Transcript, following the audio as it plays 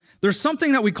There's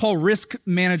something that we call risk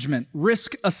management,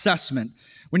 risk assessment.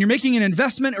 When you're making an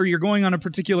investment or you're going on a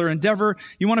particular endeavor,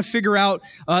 you want to figure out,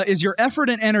 is your effort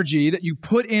and energy that you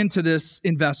put into this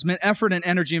investment, effort and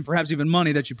energy and perhaps even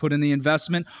money that you put in the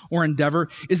investment or endeavor,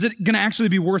 is it going to actually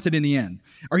be worth it in the end?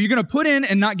 Are you going to put in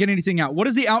and not get anything out? What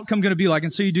is the outcome going to be like?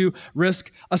 And so you do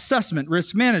risk assessment,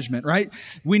 risk management, right?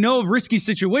 We know of risky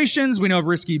situations, we know of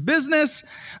risky business,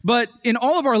 but in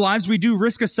all of our lives, we do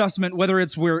risk assessment, whether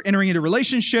it's we're entering into a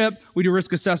relationship, we do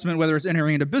risk assessment, whether it's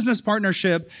entering into business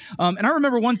partnership. And I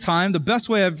remember one time, the best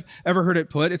way I've ever heard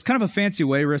it put, it's kind of a fancy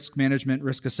way, risk management,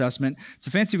 risk assessment. It's a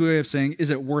fancy way of saying,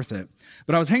 is it worth it?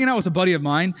 But I was hanging out with a buddy of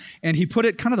mine, and he put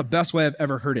it kind of the best way I've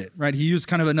ever heard it, right? He used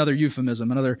kind of another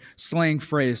euphemism, another slang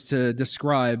phrase to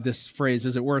describe this phrase,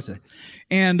 is it worth it?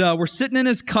 And we're sitting in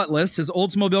his Cutlass, his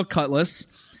Oldsmobile Cutlass,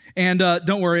 and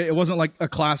don't worry, it wasn't like a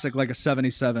classic, like a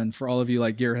 77 for all of you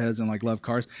like gearheads and like love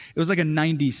cars. It was like a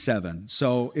 97,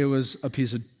 so it was a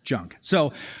piece of junk.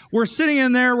 So we're sitting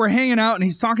in there, we're hanging out, and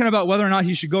he's talking about whether or not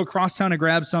he should go across town and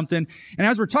grab something. And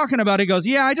as we're talking about it, he goes,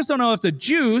 yeah, I just don't know if the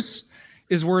juice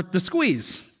is worth the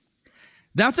squeeze.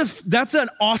 That's an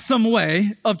awesome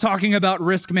way of talking about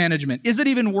risk management. Is it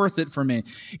even worth it for me?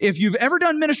 If you've ever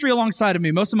done ministry alongside of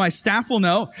me, most of my staff will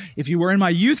know. If you were in my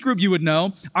youth group, you would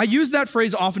know. I use that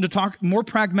phrase often to talk more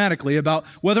pragmatically about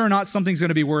whether or not something's going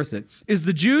to be worth it. Is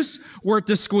the juice worth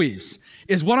the squeeze?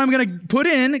 Is what I'm going to put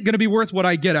in going to be worth what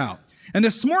I get out? And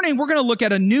this morning, we're going to look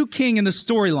at a new king in the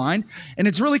storyline, and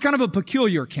it's really kind of a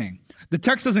peculiar king. The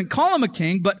text doesn't call him a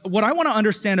king, but what I want to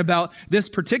understand about this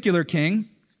particular king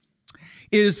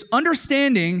is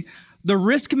understanding the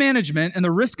risk management and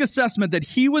the risk assessment that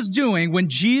he was doing when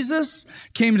Jesus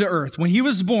came to earth, when he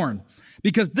was born.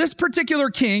 Because this particular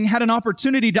king had an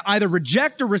opportunity to either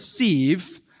reject or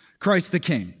receive Christ the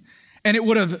King. And it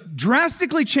would have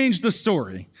drastically changed the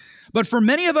story. But for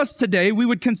many of us today, we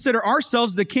would consider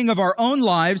ourselves the king of our own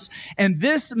lives, and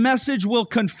this message will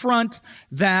confront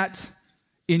that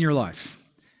in your life.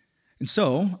 And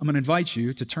so I'm going to invite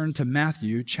you to turn to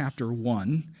Matthew chapter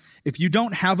 1. If you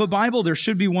don't have a Bible, there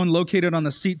should be one located on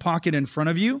the seat pocket in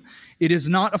front of you. It is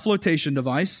not a flotation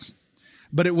device,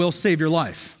 but it will save your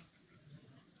life.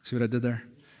 See what I did there?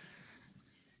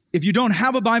 If you don't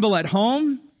have a Bible at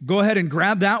home, go ahead and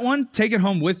grab that one. Take it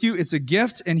home with you. It's a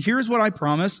gift. And here's what I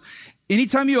promise.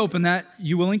 Anytime you open that,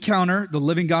 you will encounter the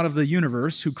living God of the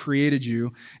universe who created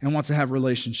you and wants to have a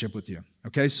relationship with you.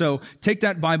 Okay, so take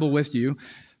that Bible with you.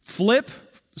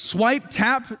 Swipe,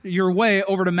 tap your way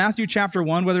over to Matthew chapter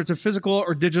 1, whether it's a physical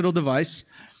or digital device.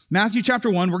 Matthew chapter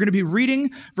 1, we're going to be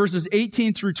reading verses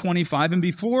 18 through 25. And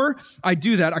before I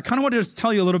do that, I kind of want to just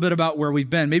tell you a little bit about where we've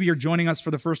been. Maybe you're joining us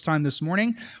for the first time this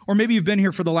morning, or maybe you've been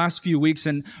here for the last few weeks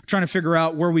and trying to figure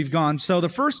out where we've gone. So the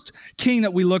first king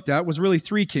that we looked at was really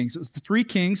three kings. It was the three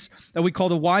kings that we call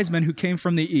the wise men who came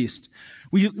from the east.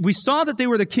 We saw that they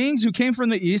were the kings who came from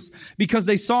the east because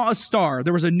they saw a star.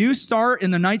 There was a new star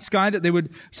in the night sky that they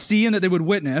would see and that they would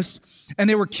witness, and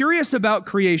they were curious about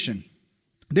creation.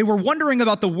 They were wondering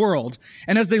about the world,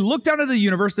 and as they looked out of the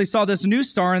universe, they saw this new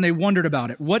star and they wondered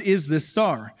about it. What is this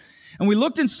star? And we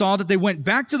looked and saw that they went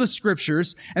back to the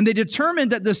scriptures and they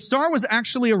determined that the star was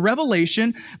actually a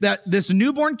revelation that this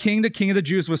newborn king, the king of the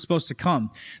Jews, was supposed to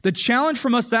come. The challenge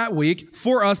for us that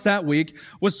week,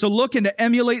 was to look and to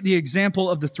emulate the example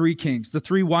of the three kings, the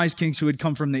three wise kings who had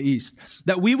come from the east.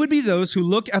 That we would be those who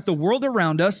look at the world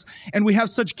around us and we have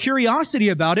such curiosity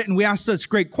about it and we ask such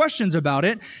great questions about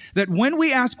it that when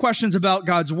we ask questions about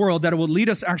God's world, that it will lead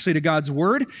us actually to God's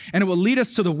word and it will lead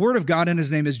us to the word of God, and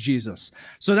his name is Jesus.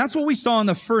 So that's what we saw in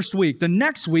the first week. The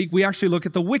next week, we actually look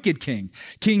at the wicked king,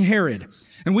 King Herod.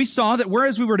 And we saw that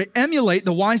whereas we were to emulate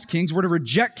the wise kings, we're to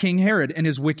reject King Herod and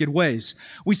his wicked ways.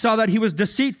 We saw that he was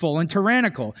deceitful and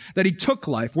tyrannical, that he took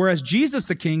life, whereas Jesus,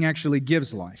 the king, actually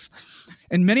gives life.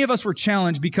 And many of us were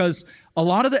challenged because a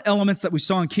lot of the elements that we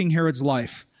saw in King Herod's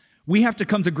life, we have to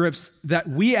come to grips that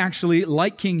we actually,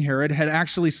 like King Herod, had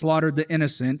actually slaughtered the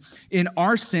innocent in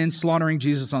our sin, slaughtering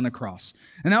Jesus on the cross.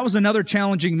 And that was another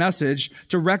challenging message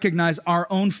to recognize our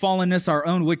own fallenness, our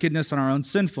own wickedness, and our own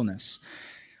sinfulness.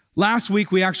 Last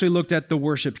week, we actually looked at the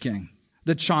worship king,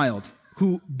 the child,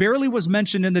 who barely was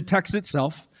mentioned in the text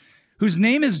itself, whose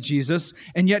name is Jesus,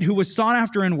 and yet who was sought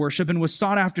after in worship and was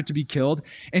sought after to be killed.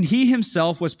 And he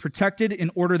himself was protected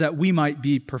in order that we might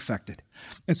be perfected.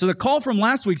 And so the call from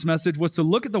last week's message was to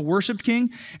look at the worship king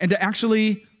and to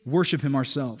actually worship him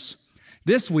ourselves.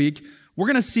 This week, we're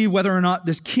going to see whether or not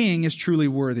this king is truly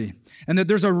worthy and that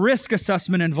there's a risk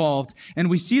assessment involved.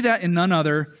 And we see that in none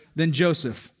other than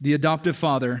Joseph, the adoptive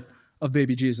father of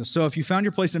baby Jesus. So if you found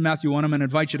your place in Matthew 1, I'm going to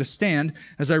invite you to stand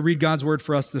as I read God's word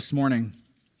for us this morning.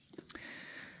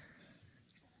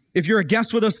 If you're a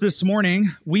guest with us this morning,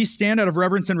 we stand out of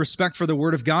reverence and respect for the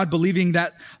Word of God, believing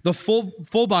that the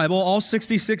full Bible, all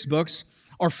 66 books,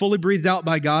 are fully breathed out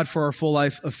by God for our full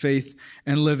life of faith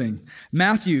and living.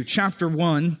 Matthew chapter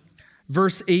 1,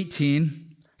 verse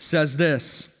 18 says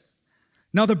this,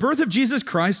 "Now the birth of Jesus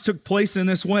Christ took place in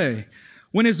this way.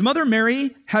 When his mother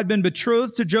Mary had been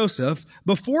betrothed to Joseph,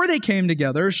 before they came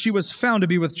together, she was found to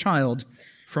be with child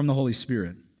from the Holy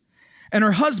Spirit. And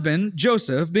her husband,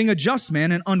 Joseph, being a just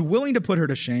man and unwilling to put her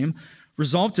to shame,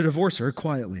 resolved to divorce her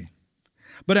quietly.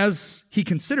 But as he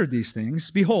considered these things,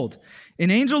 behold,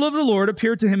 an angel of the Lord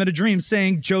appeared to him in a dream,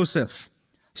 saying, 'Joseph,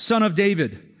 son of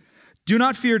David, do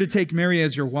not fear to take Mary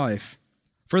as your wife,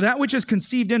 for that which is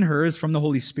conceived in her is from the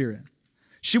Holy Spirit.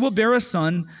 She will bear a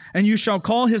son, and you shall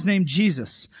call his name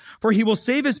Jesus, for he will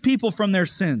save his people from their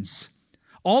sins.'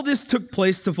 All this took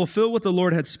place to fulfill what the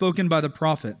Lord had spoken by the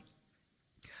prophet.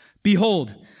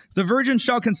 'Behold, the virgin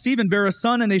shall conceive and bear a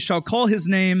son, and they shall call his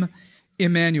name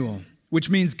Emmanuel,' which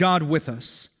means God with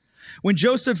us. When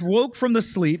Joseph woke from the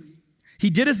sleep,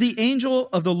 he did as the angel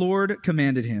of the Lord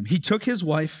commanded him. He took his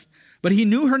wife, but he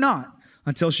knew her not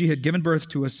until she had given birth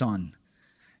to a son,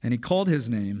 and he called his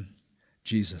name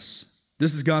Jesus."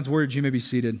 This is God's word. You may be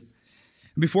seated.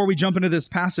 Before we jump into this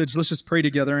passage, let's just pray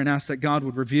together and ask that God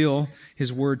would reveal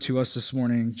his word to us this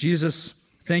morning. Jesus,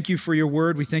 thank you for your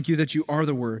word. We thank you that you are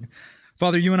the word.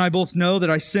 Father, you and I both know that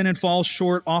I sin and fall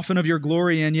short often of your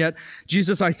glory, and yet,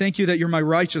 Jesus, I thank you that you're my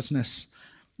righteousness,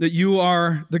 that you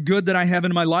are the good that I have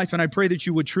in my life, and I pray that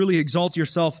you would truly exalt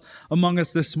yourself among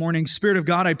us this morning. Spirit of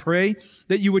God, I pray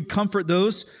that you would comfort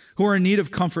those who are in need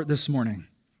of comfort this morning,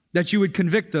 that you would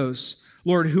convict those,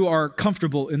 Lord, who are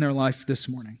comfortable in their life this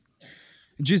morning.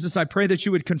 And Jesus, I pray that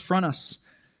you would confront us,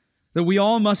 that we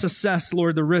all must assess,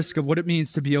 Lord, the risk of what it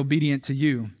means to be obedient to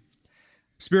you.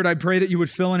 Spirit, I pray that you would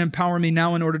fill and empower me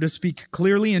now in order to speak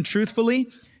clearly and truthfully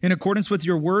in accordance with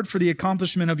your word for the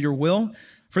accomplishment of your will,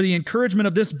 for the encouragement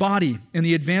of this body and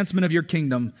the advancement of your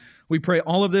kingdom. We pray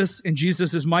all of this in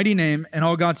Jesus' mighty name, and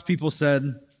all God's people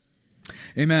said,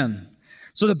 amen.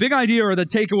 So the big idea or the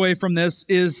takeaway from this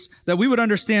is that we would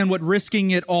understand what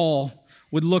risking it all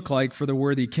would look like for the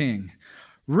worthy king.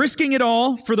 Risking it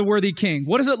all for the worthy king.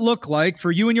 What does it look like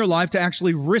for you in your life to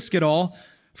actually risk it all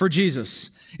for Jesus?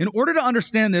 In order to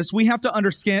understand this, we have to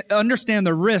understand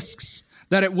the risks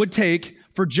that it would take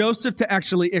for Joseph to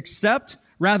actually accept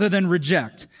rather than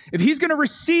reject. If he's going to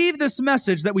receive this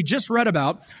message that we just read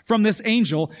about from this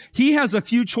angel, he has a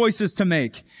few choices to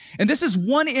make. And this is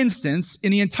one instance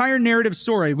in the entire narrative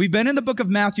story. We've been in the book of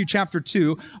Matthew chapter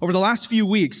 2 over the last few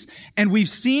weeks, and we've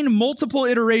seen multiple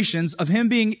iterations of him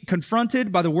being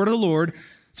confronted by the word of the Lord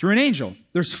through an angel.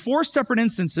 There's 4 separate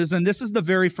instances, and this is the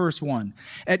very first one.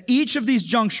 At each of these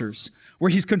junctures, where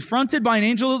he's confronted by an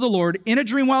angel of the Lord in a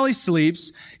dream while he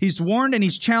sleeps, he's warned and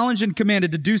he's challenged and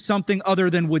commanded to do something other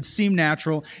than would seem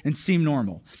natural and seem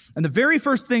normal. And the very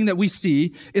first thing that we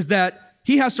see is that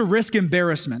he has to risk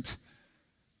embarrassment.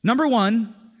 Number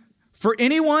 1, for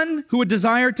anyone who would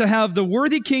desire to have the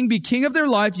worthy king be king of their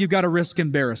life, you've got to risk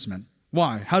embarrassment.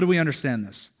 Why? How do we understand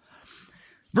this?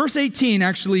 Verse 18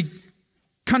 actually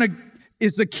kind of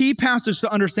is the key passage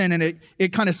to understand, and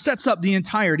it kind of sets up the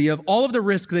entirety of all of the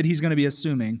risk that he's going to be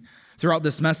assuming throughout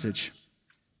this message.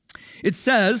 It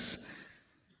says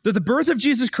that the birth of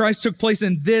Jesus Christ took place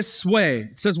in this way.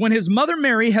 It says, when his mother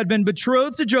Mary had been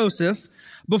betrothed to Joseph,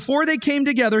 before they came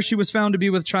together, she was found to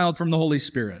be with child from the Holy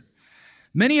Spirit.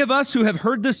 Many of us who have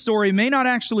heard this story may not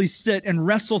actually sit and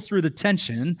wrestle through the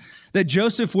tension that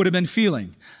Joseph would have been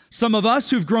feeling. Some of us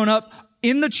who've grown up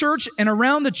in the church and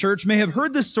around the church may have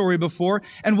heard this story before,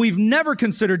 and we've never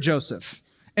considered Joseph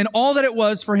and all that it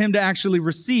was for him to actually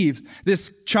receive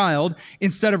this child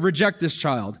instead of reject this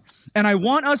child. And I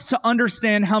want us to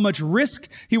understand how much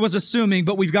risk he was assuming,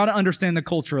 but we've got to understand the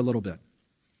culture a little bit.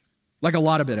 Like a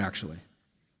lot of it, actually.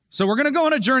 So we're going to go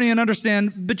on a journey and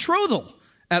understand betrothal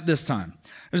at this time.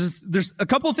 There's a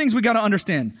couple of things we got to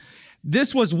understand.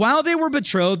 This was while they were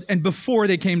betrothed and before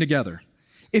they came together.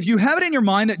 If you have it in your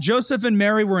mind that Joseph and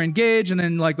Mary were engaged and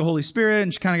then like the Holy Spirit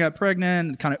and she kind of got pregnant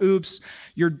and kind of oops,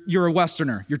 you're a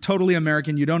Westerner. You're totally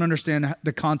American. You don't understand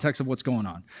the context of what's going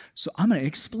on. So I'm going to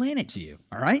explain it to you,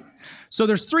 all right? So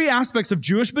there's 3 aspects of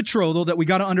Jewish betrothal that we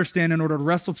got to understand in order to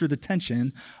wrestle through the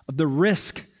tension of the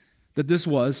risk that this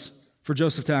was for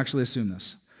Joseph to actually assume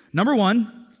this. Number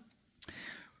 1,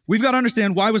 we've got to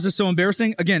understand why was this so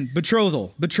embarrassing? Again,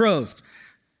 betrothed.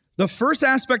 The first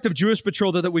aspect of Jewish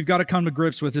betrothal that we've got to come to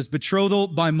grips with is betrothal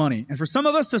by money. And for some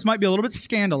of us, this might be a little bit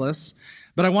scandalous,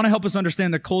 but I want to help us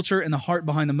understand the culture and the heart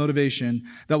behind the motivation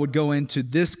that would go into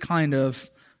this kind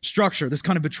of structure, this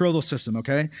kind of betrothal system,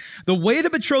 okay? The way the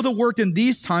betrothal worked in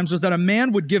these times was that a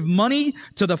man would give money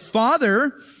to the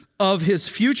father of his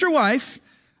future wife,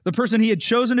 the person he had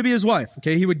chosen to be his wife,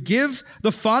 okay? He would give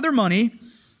the father money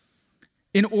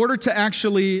in order to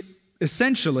actually,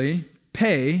 essentially,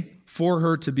 pay for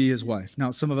her to be his wife.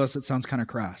 Now, some of us, it sounds kind of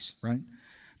crass, right?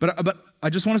 But I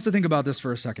just want us to think about this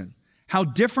for a second. How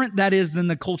different that is than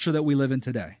the culture that we live in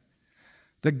today.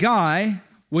 The guy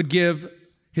would give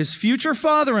his future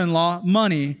father-in-law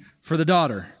money for the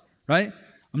daughter, right?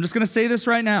 I'm just going to say this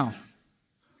right now.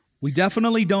 We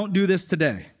definitely don't do this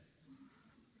today.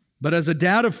 But as a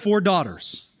dad of 4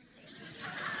 daughters,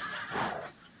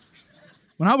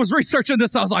 when I was researching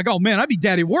this, I was like, oh man, I'd be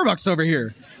Daddy Warbucks over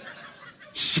here.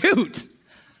 Shoot.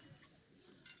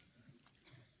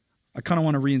 I kind of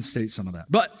want to reinstate some of that.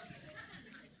 But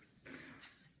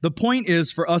the point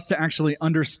is for us to actually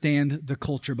understand the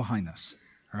culture behind this,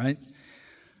 all right?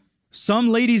 Some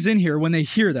ladies in here, when they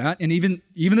hear that, and even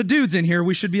the dudes in here,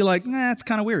 we should be like, nah, it's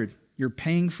kind of weird. You're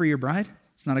paying for your bride?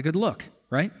 It's not a good look,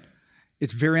 right?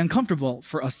 It's very uncomfortable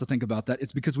for us to think about that.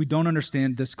 It's because we don't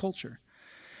understand this culture.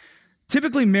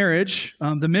 Typically marriage,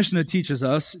 the Mishnah teaches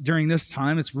us during this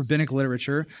time, it's rabbinic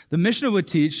literature, the Mishnah would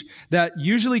teach that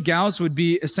usually gals would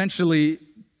be essentially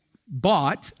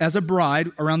bought as a bride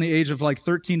around the age of like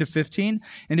 13 to 15,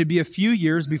 and it'd be a few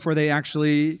years before they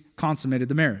actually consummated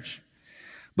the marriage.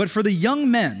 But for the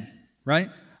young men, right,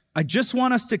 I just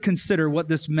want us to consider what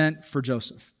this meant for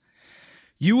Joseph.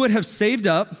 You would have saved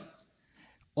up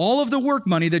all of the work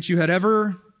money that you had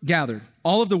ever gathered,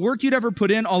 all of the work you'd ever put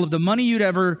in, all of the money you'd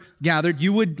ever gathered,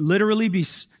 you would literally be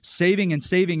saving and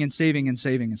saving and saving and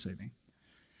saving and saving.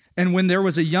 And when there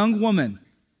was a young woman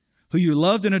who you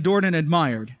loved and adored and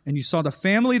admired, and you saw the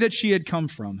family that she had come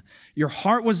from, your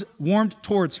heart was warmed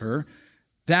towards her,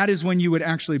 that is when you would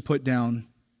actually put down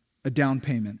a down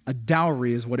payment. A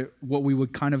dowry is what we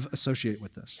would kind of associate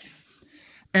with this.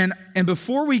 And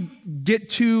before we get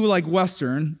too like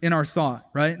Western in our thought,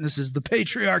 right? And this is the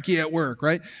patriarchy at work,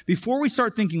 right? Before we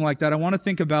start thinking like that, I want to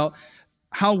think about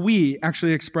how we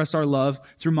actually express our love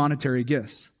through monetary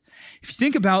gifts. If you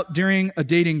think about during a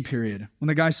dating period, when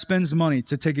the guy spends money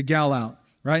to take a gal out,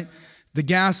 right? The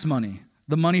gas money,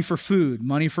 the money for food,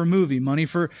 money for movie, money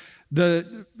for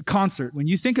the concert. When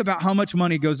you think about how much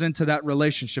money goes into that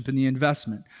relationship and the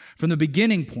investment from the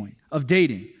beginning point of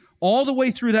dating, all the way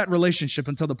through that relationship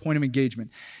until the point of engagement.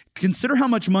 Consider how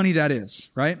much money that is,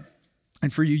 right?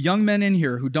 And for you young men in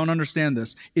here who don't understand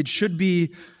this, it should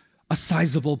be a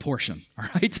sizable portion, all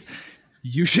right?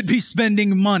 You should be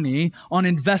spending money on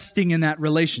investing in that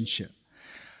relationship.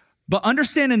 But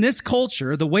understand in this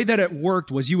culture, the way that it worked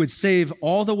was you would save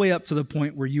all the way up to the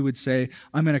point where you would say,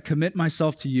 I'm going to commit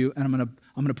myself to you and I'm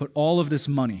going to put all of this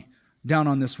money down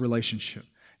on this relationship.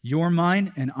 You're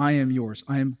mine and I am yours.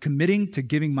 I am committing to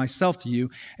giving myself to you.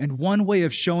 And one way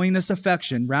of showing this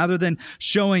affection, rather than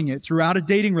showing it throughout a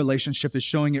dating relationship, is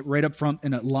showing it right up front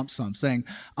in a lump sum, saying,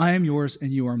 I am yours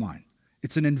and you are mine.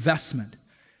 It's an investment.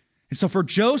 And so for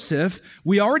Joseph,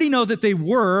 we already know that they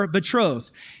were betrothed.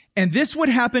 And this would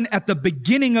happen at the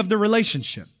beginning of the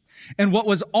relationship. And what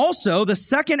was also the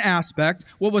second aspect,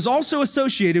 what was also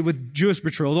associated with Jewish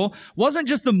betrothal, wasn't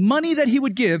just the money that he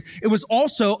would give, it was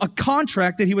also a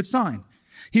contract that he would sign.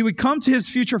 He would come to his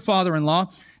future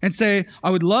father-in-law and say, I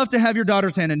would love to have your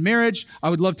daughter's hand in marriage. I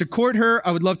would love to court her.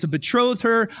 I would love to betroth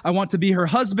her. I want to be her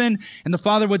husband. And the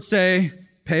father would say,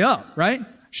 pay up, right?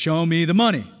 Show me the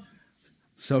money.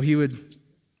 So he would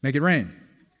make it rain.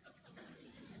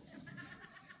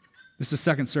 This is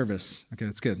second service. Okay,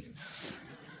 that's good.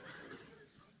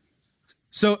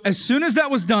 So as soon as that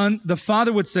was done, the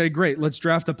father would say, great, let's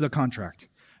draft up the contract.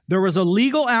 There was a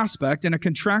legal aspect and a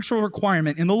contractual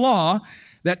requirement in the law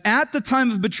that at the time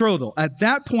of betrothal, at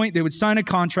that point, they would sign a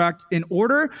contract in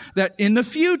order that in the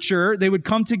future, they would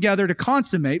come together to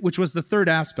consummate, which was the third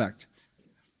aspect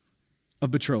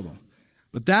of betrothal.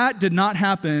 But that did not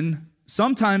happen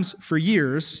sometimes for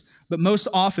years, but most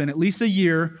often, at least a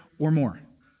year or more.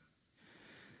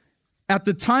 At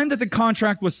the time that the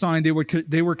contract was signed,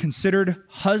 they were considered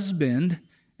husband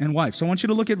and wife. So I want you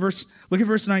to look at verse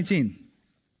 19.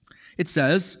 It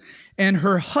says, and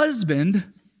her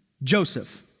husband,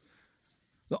 Joseph.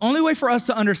 The only way for us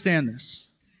to understand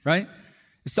this, right,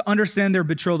 is to understand their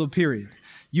betrothal period.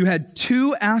 You had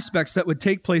two aspects that would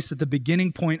take place at the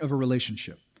beginning point of a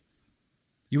relationship.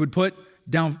 You would put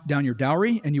down your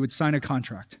dowry and you would sign a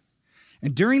contract.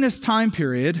 And during this time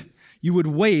period, you would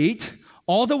wait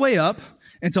all the way up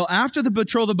until after the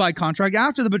betrothal by contract,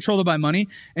 after the betrothal by money,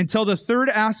 until the third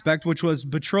aspect, which was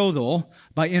betrothal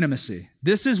by intimacy.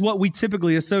 This is what we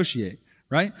typically associate,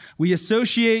 right? We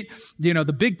associate,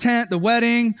 the big tent, the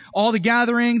wedding, all the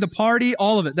gathering, the party,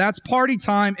 all of it. That's party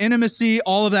time, intimacy,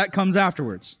 all of that comes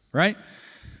afterwards, right?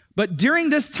 But during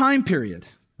this time period,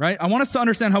 right, I want us to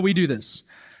understand how we do this.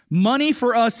 Money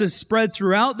for us is spread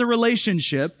throughout the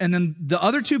relationship, and then the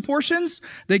other two portions,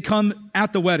 they come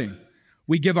at the wedding.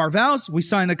 We give our vows, we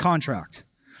sign the contract.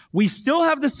 We still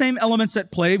have the same elements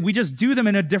at play, we just do them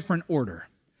in a different order.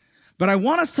 But I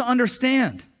want us to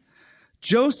understand,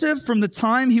 Joseph, from the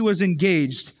time he was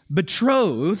engaged,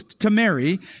 betrothed to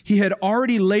Mary, he had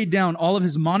already laid down all of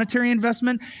his monetary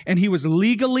investment, and he was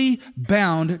legally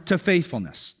bound to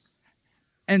faithfulness.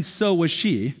 And so was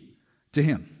she to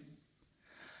him.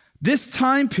 This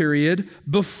time period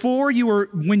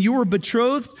when you were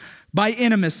betrothed by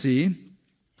intimacy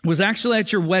was actually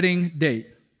at your wedding date.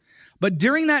 But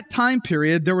during that time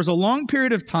period, there was a long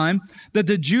period of time that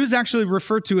the Jews actually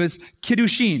refer to as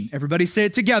kiddushin. Everybody say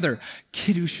it together.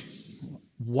 Kiddush.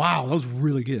 Wow, that was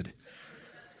really good.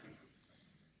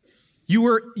 You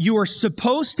were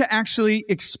supposed to actually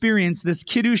experience this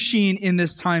kiddushin in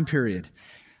this time period.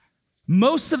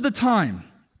 Most of the time,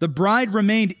 the bride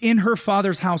remained in her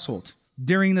father's household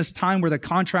during this time where the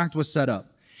contract was set up.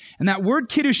 And that word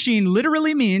kiddushin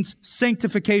literally means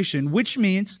sanctification, which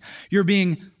means you're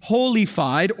being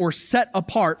holified or set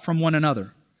apart from one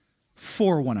another,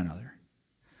 for one another.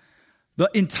 The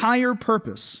entire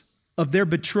purpose of their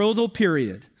betrothal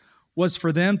period was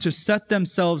for them to set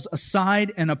themselves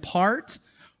aside and apart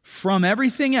from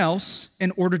everything else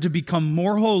in order to become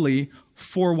more holy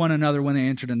for one another when they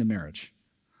entered into marriage.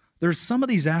 There's some of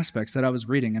these aspects that I was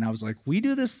reading and I was like, we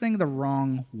do this thing the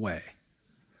wrong way.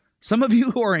 Some of you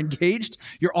who are engaged,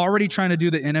 you're already trying to do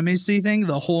the intimacy thing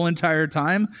the whole entire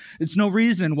time. It's no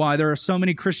reason why there are so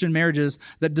many Christian marriages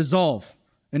that dissolve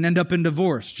and end up in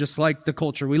divorce, just like the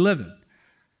culture we live in.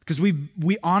 Because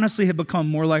we honestly have become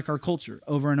more like our culture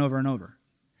over and over and over.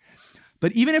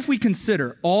 But even if we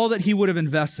consider all that he would have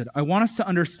invested, I want us to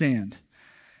understand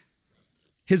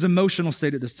his emotional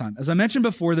state at this time. As I mentioned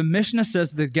before, the Mishnah says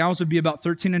that the gals would be about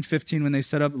 13 and 15 when they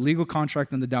set up a legal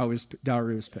contract and the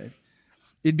dowry was paid.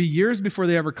 It'd be years before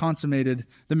they ever consummated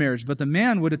the marriage, but the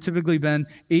man would have typically been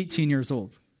 18 years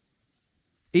old.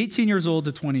 18 years old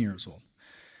to 20 years old.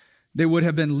 They would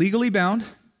have been legally bound,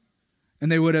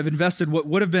 and they would have invested what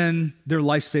would have been their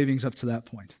life savings up to that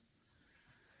point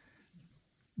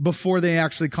before they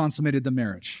actually consummated the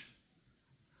marriage.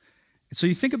 And so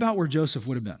you think about where Joseph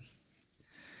would have been.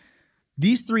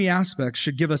 These three aspects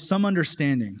should give us some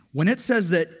understanding. When it says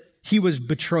that he was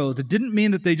betrothed, it didn't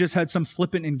mean that they just had some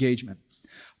flippant engagement.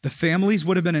 The families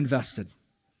would have been invested.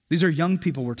 These are young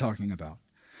people we're talking about.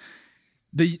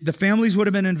 The families would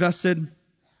have been invested.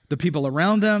 The people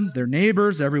around them, their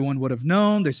neighbors, everyone would have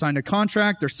known. They signed a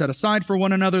contract. They're set aside for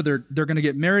one another. They're going to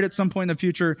get married at some point in the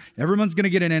future. Everyone's going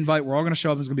to get an invite. We're all going to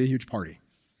show up. It's going to be a huge party.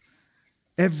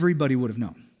 Everybody would have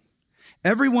known.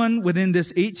 Everyone within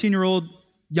this 18-year-old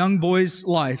young boy's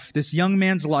life, this young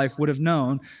man's life, would have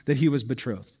known that he was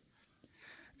betrothed.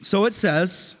 So it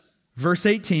says, verse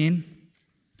 18,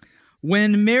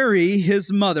 when Mary,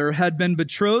 his mother, had been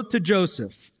betrothed to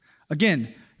Joseph,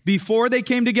 again, before they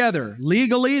came together,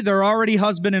 legally, they're already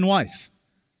husband and wife.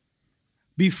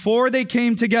 Before they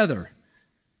came together,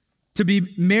 to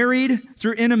be married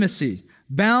through intimacy,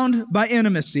 bound by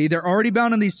intimacy, they're already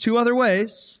bound in these two other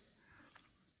ways.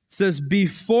 It says,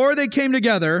 before they came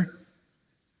together,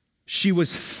 she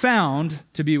was found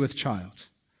to be with child.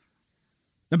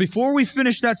 Now, before we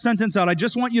finish that sentence out, I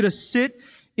just want you to sit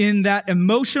in that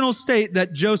emotional state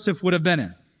that Joseph would have been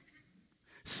in.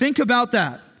 Think about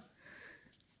that.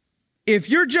 If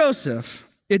you're Joseph,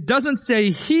 it doesn't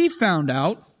say he found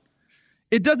out.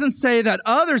 It doesn't say that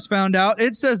others found out.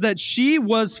 It says that she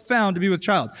was found to be with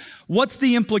child. What's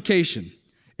the implication?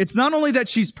 It's not only that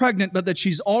she's pregnant, but that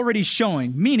she's already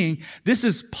showing, meaning this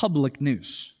is public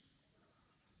news.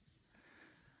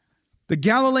 The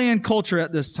Galilean culture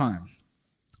at this time,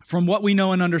 from what we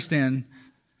know and understand,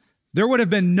 there would have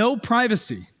been no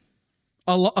privacy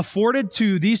afforded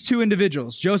to these two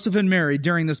individuals, Joseph and Mary,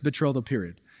 during this betrothal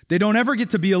period. They don't ever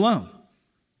get to be alone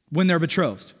when they're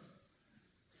betrothed.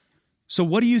 So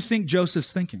what do you think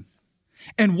Joseph's thinking?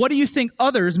 And what do you think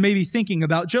others may be thinking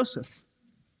about Joseph?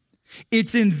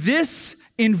 It's in this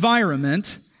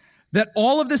environment that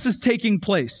all of this is taking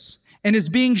place and is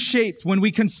being shaped when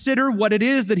we consider what it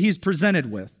is that he's presented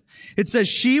with. It says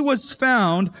she was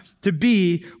found to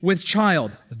be with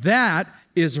child. That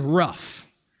is rough.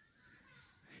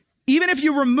 Even if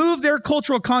you remove their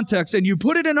cultural context and you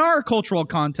put it in our cultural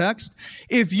context,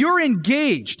 if you're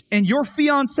engaged and your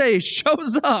fiance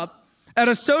shows up at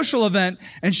a social event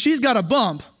and she's got a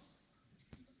bump,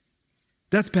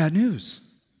 that's bad news.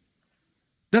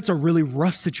 That's a really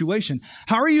rough situation.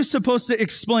 How are you supposed to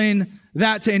explain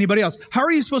that to anybody else? How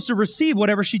are you supposed to receive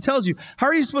whatever she tells you? How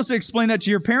are you supposed to explain that to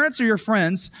your parents or your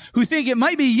friends who think it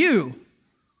might be you?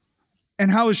 And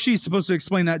how is she supposed to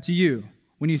explain that to you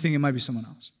when you think it might be someone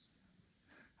else?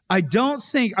 I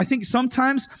think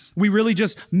sometimes we really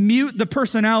just mute the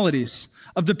personalities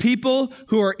of the people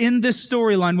who are in this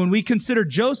storyline when we consider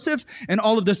Joseph and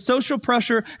all of the social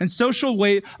pressure and social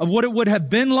weight of what it would have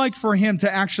been like for him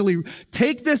to actually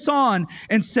take this on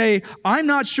and say, I'm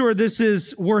not sure this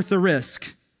is worth the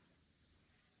risk.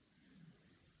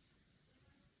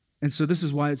 And so this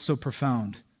is why it's so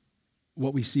profound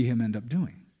what we see him end up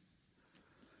doing.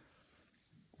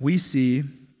 We see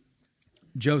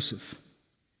Joseph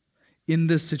in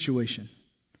this situation.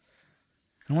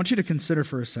 I want you to consider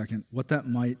for a second what that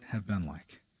might have been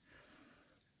like.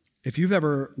 If you've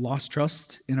ever lost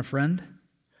trust in a friend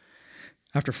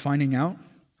after finding out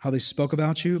how they spoke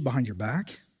about you behind your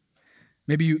back,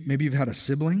 maybe you've had a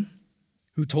sibling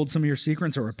who told some of your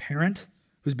secrets, or a parent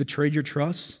who's betrayed your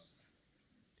trust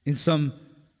in some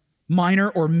minor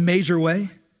or major way,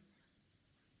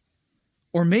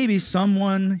 or maybe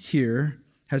someone here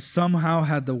has somehow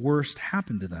had the worst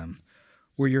happen to them,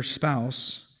 where your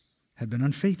spouse had been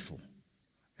unfaithful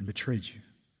and betrayed you.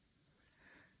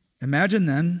 Imagine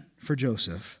then, for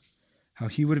Joseph, how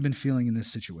he would have been feeling in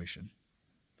this situation.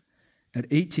 At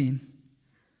 18,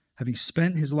 having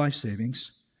spent his life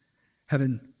savings,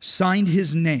 having signed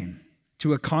his name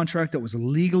to a contract that was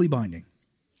legally binding.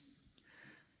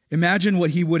 Imagine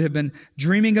what he would have been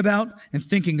dreaming about and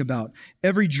thinking about.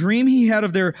 Every dream he had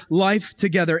of their life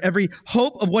together, every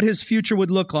hope of what his future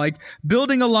would look like,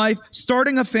 building a life,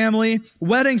 starting a family,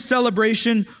 wedding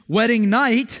celebration, wedding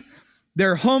night,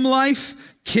 their home life,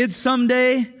 kids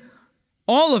someday,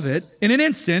 all of it in an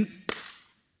instant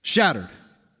shattered.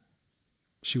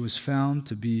 She was found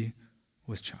to be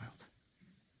with child.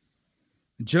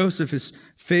 Joseph is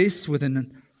faced with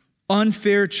an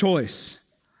unfair choice.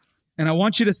 And I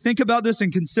want you to think about this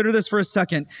and consider this for a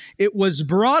second. It was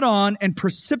brought on and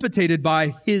precipitated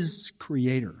by his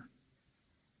Creator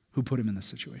who put him in this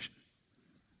situation.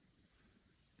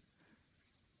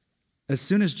 As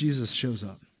soon as Jesus shows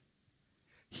up,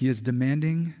 he is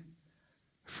demanding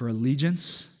for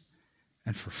allegiance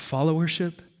and for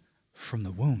followership from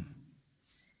the womb,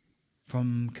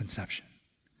 from conception.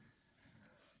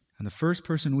 And the first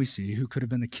person we see who could have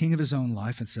been the king of his own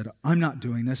life and said, I'm not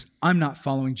doing this, I'm not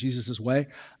following Jesus' way,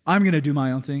 I'm going to do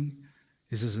my own thing,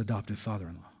 is his adopted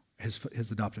father-in-law,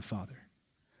 his adopted father,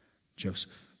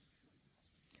 Joseph.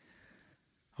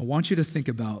 I want you to think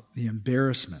about the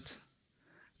embarrassment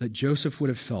that Joseph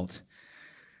would have felt.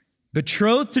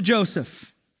 Betrothed to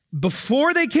Joseph,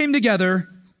 before they came together,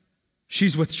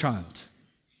 she's with child.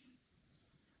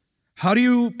 How do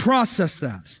you process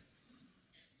that?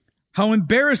 How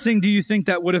embarrassing do you think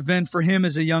that would have been for him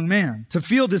as a young man, to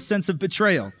feel this sense of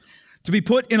betrayal, to be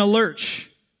put in a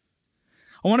lurch?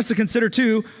 I want us to consider,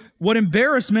 too, what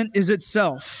embarrassment is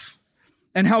itself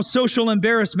and how social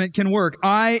embarrassment can work.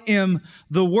 I am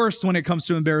the worst when it comes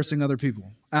to embarrassing other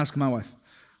people. Ask my wife.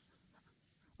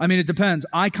 I mean, it depends.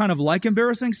 I kind of like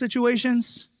embarrassing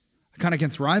situations. I kind of can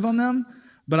thrive on them.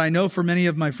 But I know for many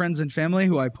of my friends and family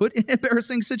who I put in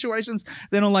embarrassing situations,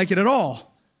 they don't like it at all.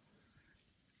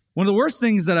 One of the worst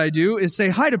things that I do is say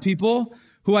hi to people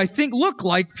who I think look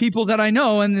like people that I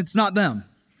know, and it's not them.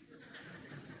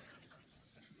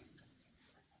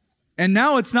 And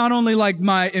now it's not only like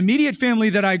my immediate family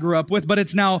that I grew up with, but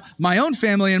it's now my own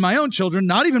family and my own children,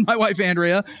 not even my wife,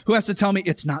 Andrea, who has to tell me,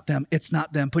 it's not them, it's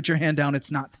not them. Put your hand down, it's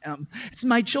not them. It's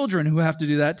my children who have to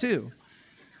do that too.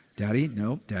 Daddy,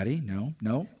 no,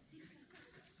 no.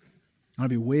 I'll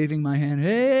be waving my hand.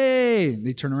 Hey,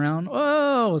 they turn around.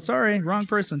 Oh, sorry, wrong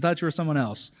person. Thought you were someone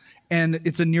else. And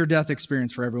it's a near-death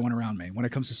experience for everyone around me when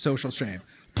it comes to social shame.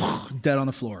 Dead on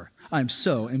the floor. I'm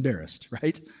so embarrassed,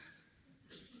 right?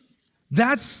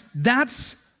 That's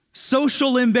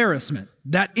social embarrassment.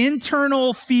 That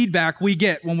internal feedback we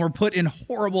get when we're put in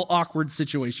horrible, awkward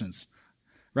situations,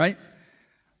 right?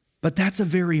 But that's a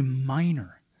very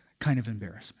minor kind of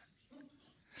embarrassment.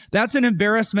 That's an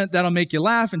embarrassment that'll make you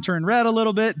laugh and turn red a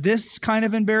little bit. This kind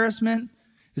of embarrassment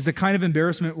is the kind of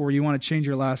embarrassment where you want to change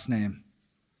your last name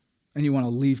and you want to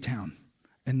leave town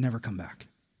and never come back.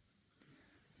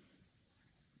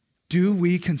 Do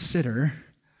we consider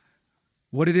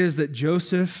what it is that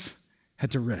Joseph had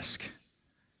to risk?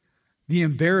 The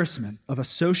embarrassment of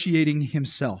associating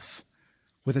himself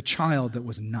with a child that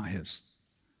was not his.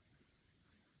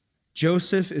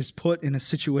 Joseph is put in a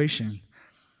situation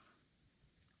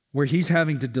where he's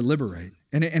having to deliberate.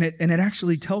 And it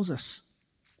actually tells us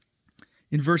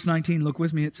In verse 19, look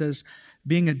with me, it says,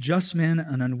 being a just man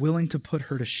and unwilling to put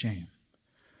her to shame,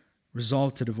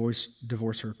 resolved to divorce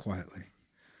her quietly.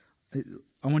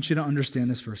 I want you to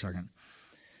understand this for a second.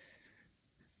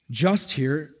 Just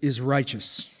here is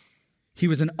righteous. He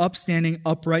was an upstanding,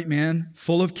 upright man,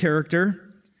 full of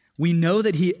character. We know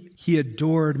that he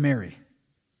adored Mary,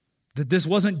 that this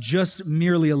wasn't just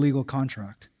merely a legal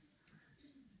contract.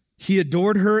 He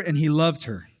adored her and he loved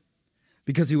her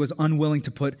because he was unwilling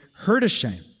to put her to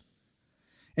shame.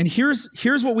 And here's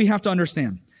what we have to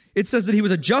understand. It says that he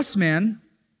was a just man,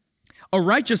 a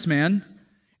righteous man,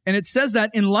 and it says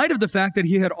that in light of the fact that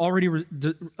he had already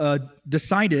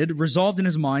resolved in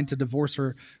his mind to divorce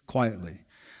her quietly.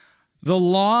 The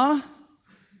law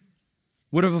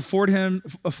would have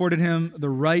afforded him the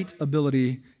right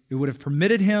ability. It would have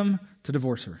permitted him to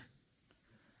divorce her.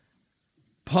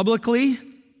 Publicly,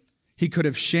 he could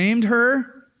have shamed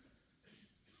her,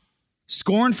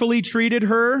 scornfully treated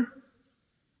her.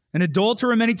 An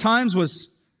adulterer many times was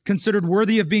considered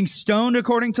worthy of being stoned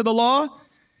according to the law,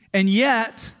 and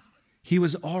yet he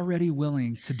was already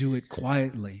willing to do it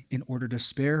quietly in order to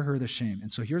spare her the shame.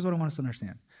 And so here's what I want us to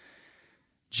understand.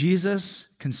 Jesus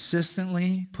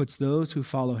consistently puts those who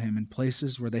follow him in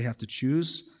places where they have to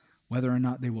choose whether or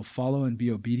not they will follow and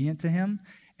be obedient to him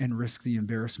and risk the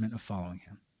embarrassment of following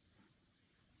him.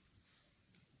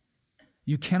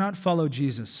 You cannot follow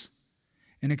Jesus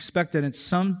and expect that at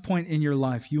some point in your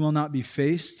life you will not be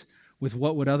faced with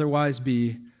what would otherwise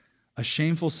be a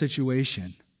shameful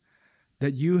situation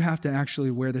that you have to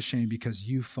actually wear the shame because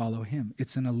you follow him.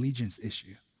 It's an allegiance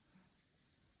issue.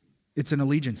 It's an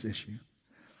allegiance issue.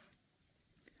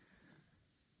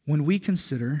 When we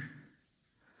consider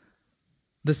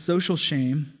the social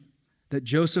shame that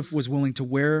Joseph was willing to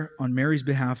wear on Mary's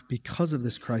behalf because of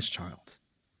this Christ child,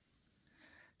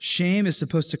 shame is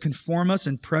supposed to conform us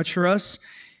and pressure us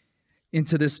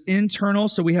into this internal,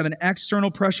 so we have an external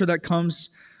pressure that comes.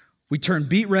 We turn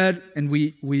beet red and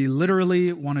we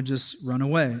literally want to just run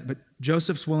away. But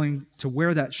Joseph's willing to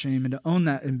wear that shame and to own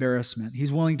that embarrassment.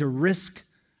 He's willing to risk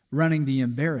running the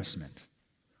embarrassment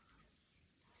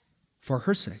for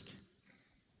her sake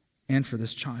and for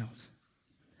this child.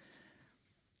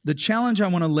 The challenge I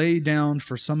want to lay down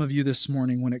for some of you this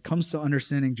morning when it comes to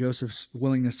understanding Joseph's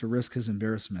willingness to risk his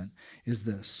embarrassment is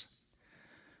this.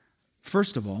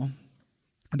 First of all,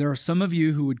 there are some of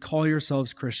you who would call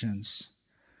yourselves Christians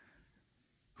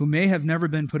who may have never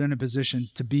been put in a position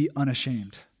to be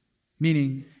unashamed,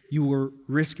 meaning you were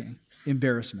risking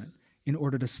embarrassment in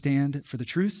order to stand for the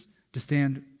truth, to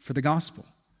stand for the gospel.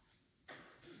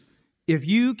 If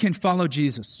you can follow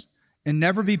Jesus and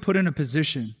never be put in a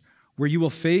position where you will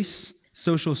face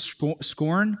social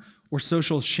scorn or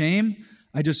social shame,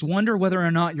 I just wonder whether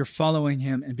or not you're following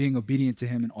him and being obedient to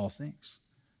him in all things.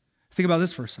 Think about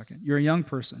this for a second. You're a young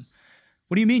person.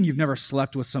 What do you mean you've never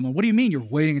slept with someone? What do you mean you're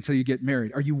waiting until you get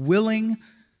married? Are you willing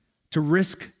to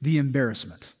risk the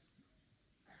embarrassment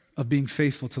of being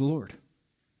faithful to the Lord?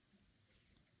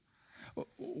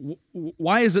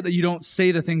 Why is it that you don't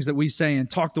say the things that we say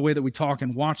and talk the way that we talk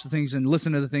and watch the things and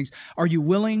listen to the things? Are you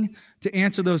willing to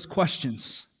answer those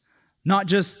questions? Not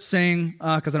just saying,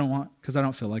 because I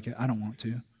don't feel like it, I don't want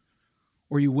to.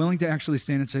 Or are you willing to actually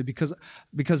stand and say,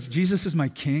 because Jesus is my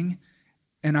king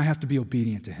and I have to be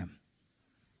obedient to him?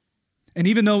 And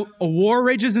even though a war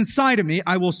rages inside of me,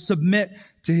 I will submit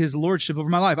to his lordship over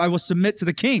my life. I will submit to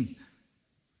the king.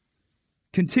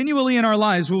 Continually in our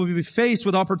lives, we will be faced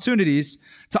with opportunities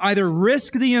to either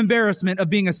risk the embarrassment of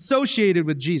being associated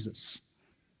with Jesus,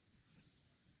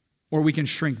 or we can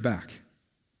shrink back.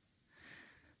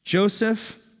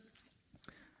 Joseph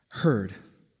heard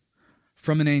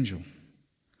from an angel,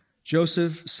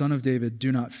 Joseph, son of David,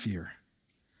 do not fear.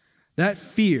 That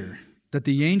fear that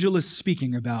the angel is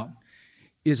speaking about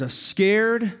is a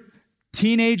scared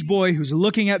teenage boy who's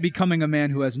looking at becoming a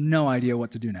man who has no idea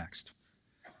what to do next.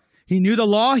 He knew the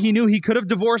law. He knew he could have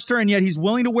divorced her, and yet he's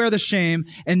willing to wear the shame.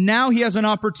 And now he has an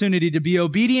opportunity to be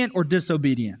obedient or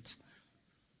disobedient.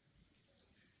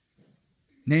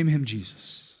 Name him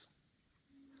Jesus.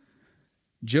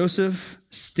 Joseph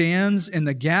stands in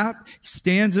the gap,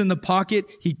 stands in the pocket.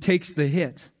 He takes the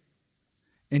hit.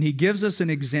 And he gives us an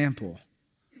example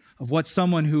of what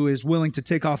someone who is willing to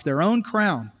take off their own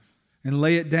crown and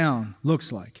lay it down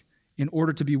looks like in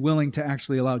order to be willing to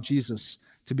actually allow Jesus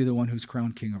to be the one who's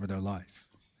crowned king over their life.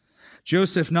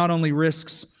 Joseph not only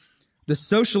risks the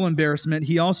social embarrassment,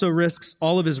 he also risks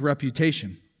all of his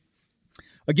reputation.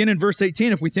 Again, in verse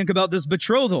 18, if we think about this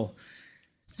betrothal,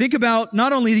 think about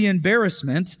not only the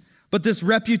embarrassment, but this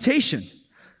reputation.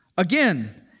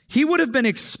 Again, he would have been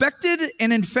expected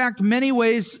and in fact, many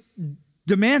ways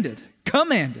commanded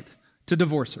to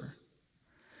divorce her.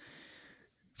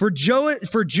 For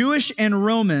Jewish and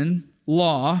Roman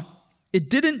law, it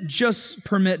didn't just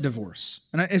permit divorce,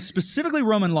 and it's specifically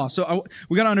Roman law. So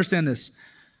we got to understand this.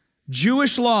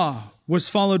 Jewish law was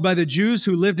followed by the Jews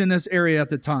who lived in this area at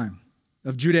the time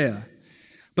of Judea,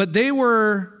 but they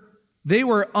were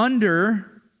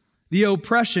under the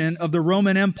oppression of the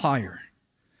Roman Empire.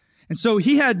 And so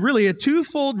he had really a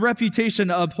twofold reputation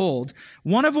to uphold.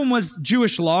 One of them was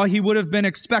Jewish law. He would have been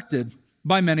expected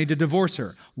by many to divorce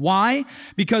her. Why?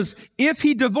 Because if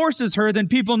he divorces her, then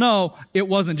people know it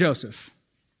wasn't Joseph.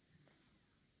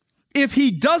 If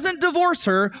he doesn't divorce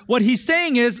her, what he's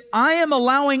saying is, I am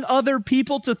allowing other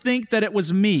people to think that it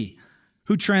was me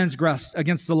who transgressed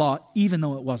against the law, even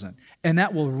though it wasn't. And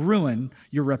that will ruin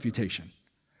your reputation.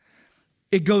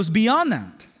 It goes beyond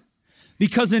that.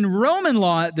 Because in Roman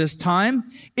law at this time,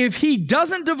 if he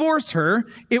doesn't divorce her,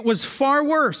 it was far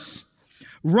worse.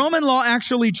 Roman law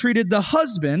actually treated the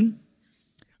husband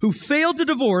who failed to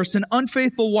divorce an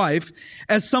unfaithful wife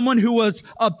as someone who was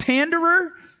a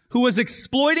panderer, who was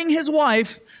exploiting his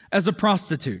wife as a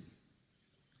prostitute.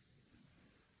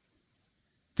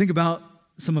 Think about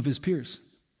some of his peers.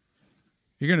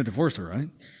 You're going to divorce her, right?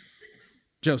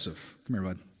 Joseph, come here,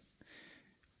 bud.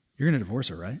 You're going to divorce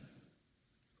her, right?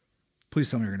 Please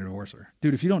tell me you're going to divorce her.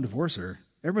 Dude, if you don't divorce her,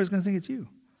 everybody's going to think it's you.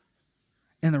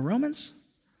 And the Romans,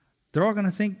 they're all going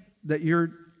to think that you're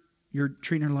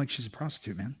treating her like she's a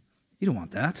prostitute, man. You don't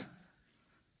want that.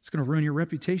 It's going to ruin your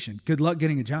reputation. Good luck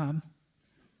getting a job.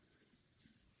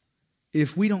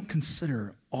 If we don't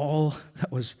consider all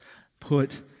that was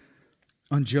put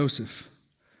on Joseph,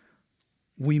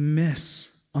 we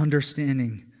miss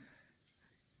understanding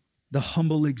the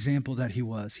humble example that he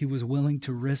was. He was willing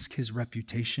to risk his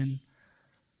reputation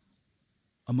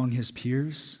among his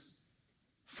peers,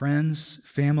 friends,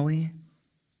 family.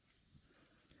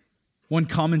 One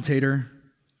commentator,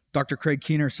 Dr. Craig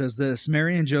Keener, says this: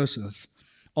 Mary and Joseph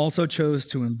also chose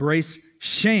to embrace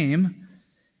shame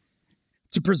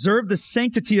to preserve the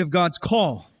sanctity of God's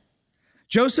call.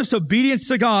 Joseph's obedience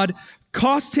to God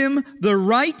cost him the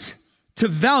right to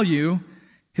value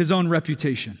his own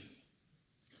reputation.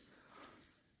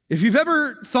 If you've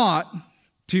ever thought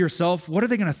to yourself, what are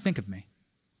they going to think of me?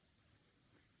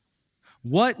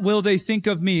 What will they think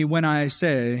of me when I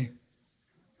say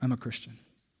I'm a Christian?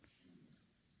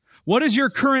 What is your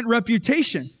current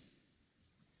reputation?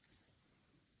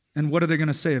 And what are they going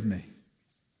to say of me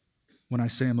when I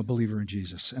say I'm a believer in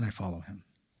Jesus and I follow him?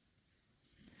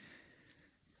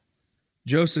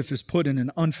 Joseph is put in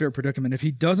an unfair predicament. If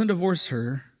he doesn't divorce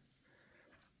her,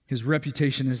 his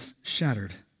reputation is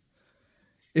shattered.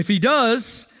 If he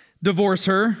does divorce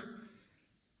her,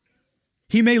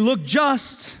 he may look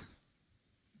just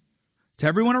to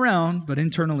everyone around, but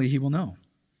internally he will know.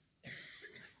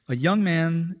 A young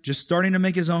man just starting to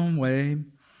make his own way,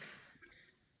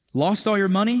 lost all your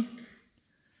money,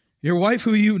 your wife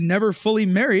who you never fully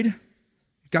married,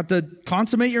 got to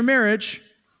consummate your marriage,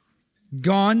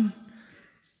 gone.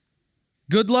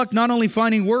 Good luck not only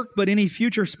finding work, but any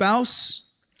future spouse.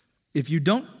 If you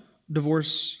don't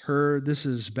divorce her, this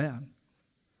is bad.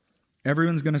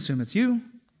 Everyone's going to assume it's you.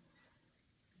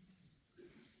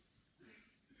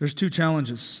 There's two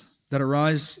challenges that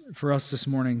arise for us this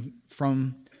morning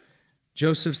from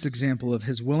Joseph's example of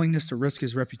his willingness to risk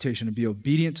his reputation and be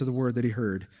obedient to the word that he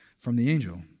heard from the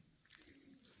angel.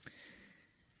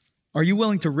 Are you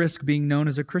willing to risk being known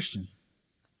as a Christian?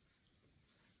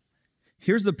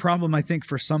 Here's the problem, I think,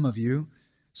 for some of you.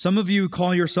 Some of you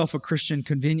call yourself a Christian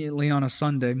conveniently on a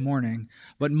Sunday morning,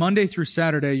 but Monday through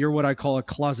Saturday, you're what I call a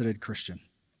closeted Christian.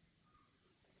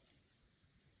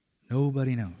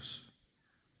 Nobody knows.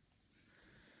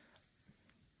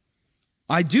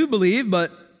 I do believe,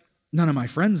 but none of my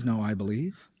friends know I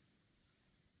believe.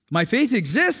 My faith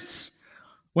exists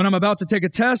when I'm about to take a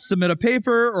test, submit a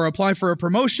paper, or apply for a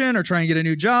promotion, or try and get a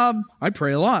new job. I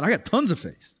pray a lot. I got tons of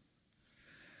faith.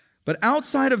 But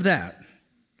outside of that,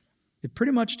 it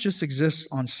pretty much just exists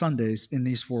on Sundays in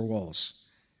these four walls.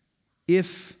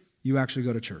 If you actually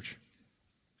go to church.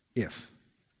 If.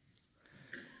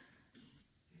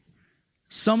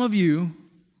 Some of you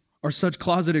are such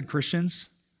closeted Christians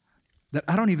that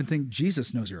I don't even think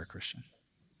Jesus knows you're a Christian.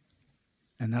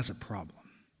 And that's a problem.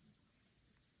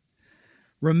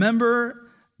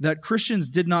 Remember that Christians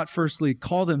did not firstly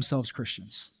call themselves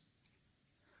Christians.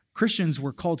 Christians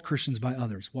were called Christians by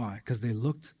others. Why? Because they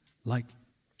looked like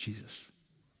Jesus.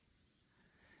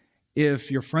 If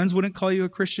your friends wouldn't call you a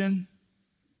Christian,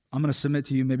 I'm going to submit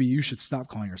to you, maybe you should stop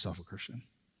calling yourself a Christian.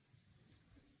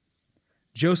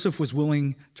 Joseph was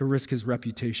willing to risk his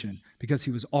reputation because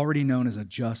he was already known as a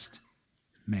just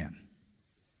man.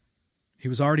 He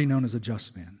was already known as a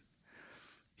just man.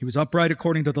 He was upright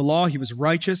according to the law. He was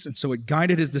righteous, and so it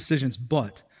guided his decisions.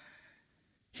 But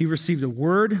he received a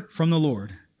word from the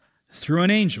Lord through an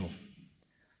angel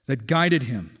that guided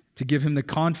him to give him the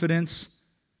confidence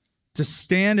to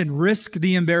stand and risk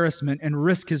the embarrassment and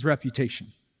risk his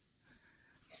reputation.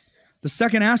 The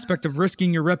second aspect of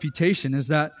risking your reputation is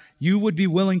that you would be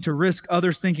willing to risk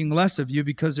others thinking less of you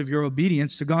because of your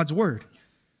obedience to God's word.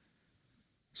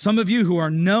 Some of you who are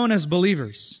known as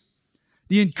believers,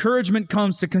 the encouragement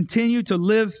comes to continue to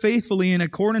live faithfully in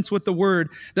accordance with the word,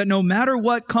 that no matter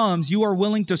what comes, you are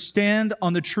willing to stand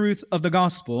on the truth of the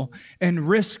gospel and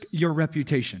risk your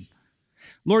reputation.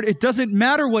 Lord, it doesn't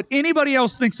matter what anybody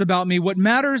else thinks about me. What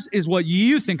matters is what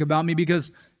you think about me,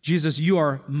 because Jesus, you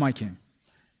are my king.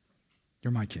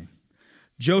 You're my king.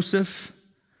 Joseph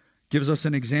gives us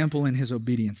an example in his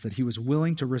obedience that he was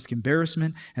willing to risk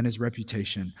embarrassment and his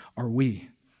reputation. Are we?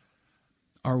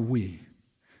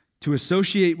 To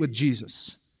associate with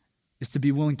Jesus is to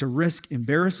be willing to risk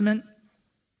embarrassment,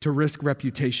 to risk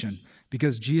reputation,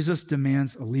 because Jesus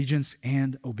demands allegiance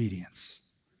and obedience.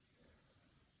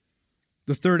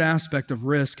 The third aspect of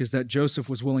risk is that Joseph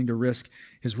was willing to risk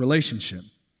his relationship.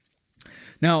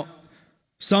 Now,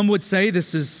 some would say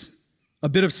this is a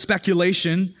bit of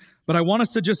speculation, but I want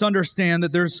us to just understand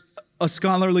that there's a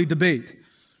scholarly debate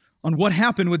on what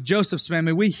happened with Joseph's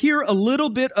family. We hear a little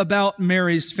bit about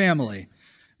Mary's family.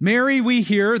 Mary, we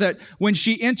hear that when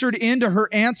she entered into her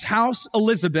aunt's house,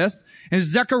 Elizabeth, and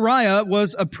Zechariah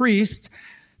was a priest,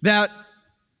 that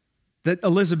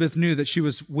Elizabeth knew that she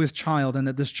was with child and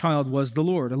that this child was the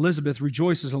Lord. Elizabeth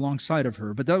rejoices alongside of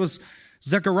her. But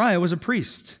Zechariah was a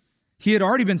priest. He had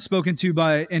already been spoken to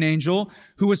by an angel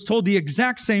who was told the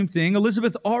exact same thing.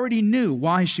 Elizabeth already knew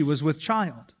why she was with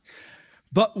child.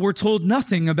 But we're told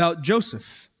nothing about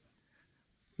Joseph.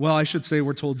 Well, I should say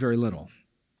we're told very little.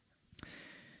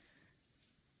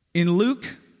 In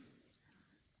Luke,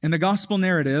 in the gospel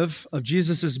narrative of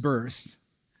Jesus' birth,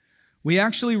 we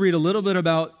actually read a little bit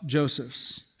about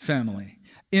Joseph's family,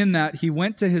 in that he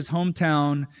went to his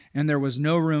hometown and there was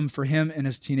no room for him and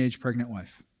his teenage pregnant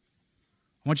wife.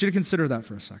 I want you to consider that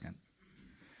for a second.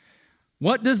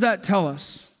 What does that tell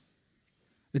us?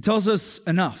 It tells us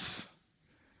enough.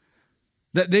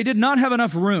 That they did not have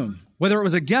enough room. Whether it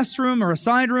was a guest room or a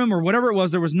side room or whatever it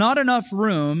was, there was not enough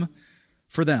room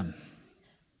for them.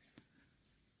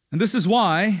 And this is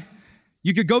why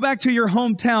you could go back to your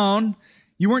hometown.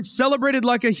 You weren't celebrated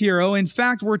like a hero. In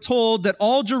fact, we're told that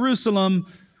all Jerusalem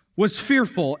was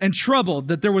fearful and troubled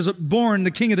that there was born the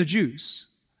King of the Jews.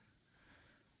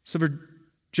 So for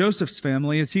Joseph's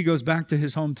family, as he goes back to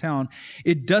his hometown,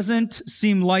 it doesn't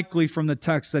seem likely from the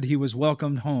text that he was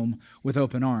welcomed home with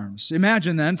open arms.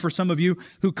 Imagine then, for some of you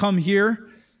who come here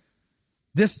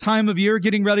this time of year,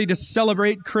 getting ready to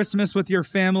celebrate Christmas with your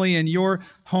family in your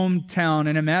hometown,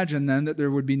 and imagine then that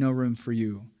there would be no room for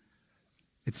you.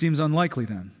 It seems unlikely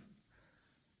then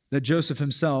that Joseph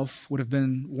himself would have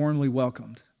been warmly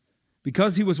welcomed,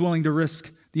 because he was willing to risk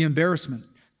the embarrassment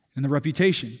and the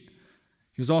reputation.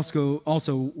 He was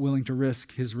also willing to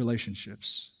risk his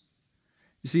relationships.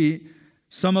 You see,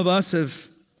 some of us have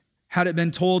had it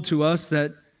been told to us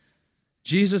that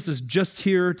Jesus is just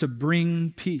here to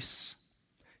bring peace.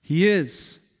 He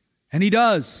is, and he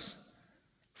does,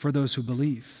 for those who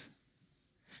believe.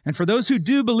 And for those who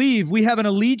do believe, we have an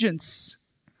allegiance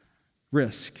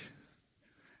risk.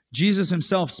 Jesus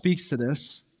himself speaks to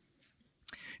this.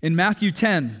 In Matthew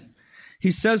 10,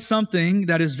 he says something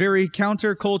that is very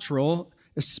countercultural,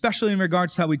 especially in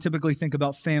regards to how we typically think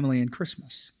about family and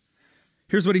Christmas.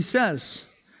 Here's what he says.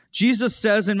 Jesus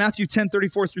says in Matthew 10,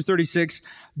 34 through 36,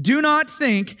 "Do not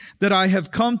think that I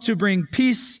have come to bring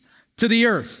peace to the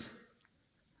earth."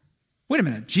 Wait a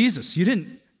minute, Jesus,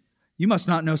 you must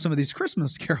not know some of these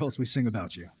Christmas carols we sing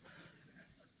about you.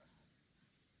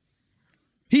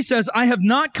 He says, "I have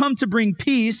not come to bring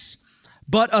peace,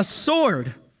 but a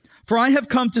sword. For I have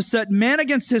come to set man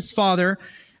against his father,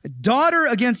 daughter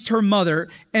against her mother,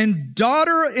 and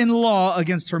daughter-in-law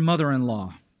against her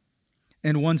mother-in-law.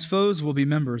 And one's foes will be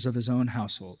members of his own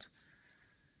household."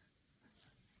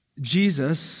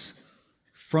 Jesus,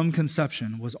 from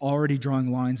conception, was already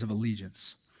drawing lines of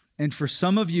allegiance. And for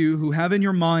some of you who have in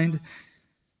your mind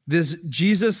this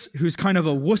Jesus who's kind of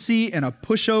a wussy and a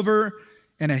pushover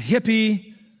and a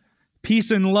hippie,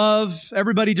 peace and love,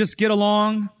 everybody just get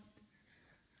along.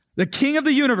 The King of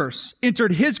the universe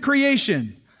entered his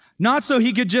creation, not so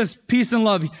he could just peace and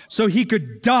love, so he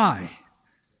could die,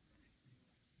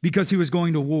 because he was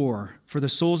going to war for the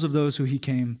souls of those who he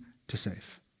came to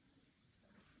save.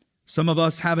 Some of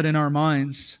us have it in our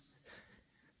minds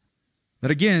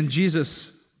that, again,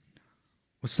 Jesus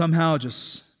was somehow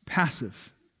just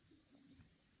passive,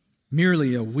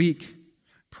 merely a weak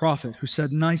prophet who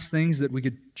said nice things that we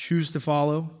could choose to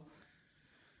follow.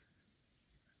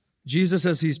 Jesus,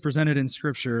 as he's presented in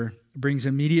Scripture, brings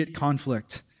immediate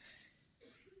conflict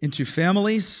into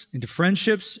families, into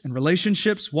friendships and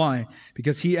relationships. Why?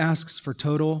 Because he asks for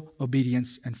total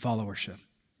obedience and followership.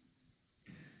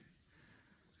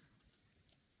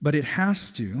 But it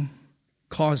has to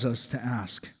cause us to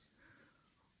ask,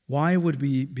 why would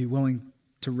we be willing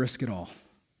to risk it all?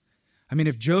 I mean,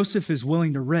 if Joseph is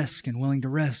willing to risk and willing to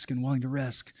risk and willing to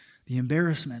risk the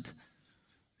embarrassment,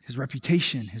 his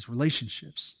reputation, his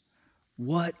relationships,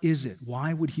 what is it?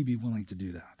 Why would he be willing to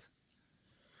do that?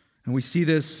 And we see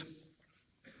this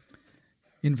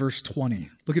in verse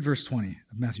 20. Look at verse 20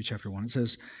 of Matthew chapter 1. It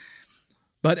says,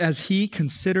 "But as he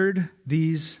considered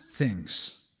these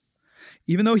things,"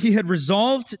 even though he had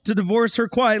resolved to divorce her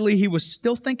quietly, he was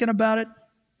still thinking about it.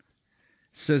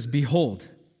 It says, "Behold,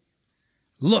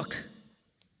 look,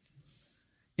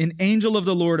 an angel of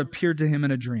the Lord appeared to him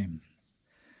in a dream,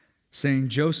 saying,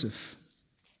 'Joseph,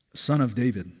 son of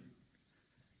David,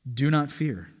 do not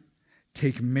fear.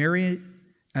 Take Mary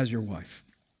as your wife.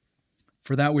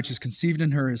 For that which is conceived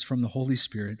in her is from the Holy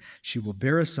Spirit. She will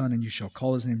bear a son, and you shall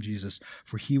call his name Jesus,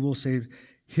 for he will save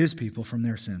his people from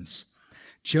their sins.'"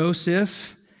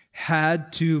 Joseph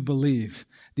had to believe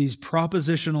these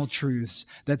propositional truths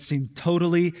that seem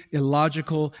totally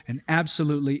illogical and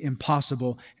absolutely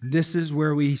impossible. And this is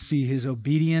where we see his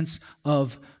obedience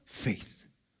of faith.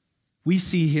 We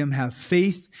see him have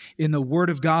faith in the word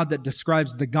of God that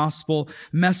describes the gospel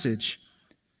message.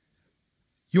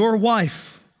 Your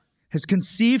wife has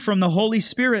conceived from the Holy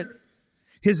Spirit.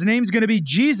 His name's going to be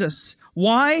Jesus.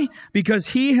 Why? Because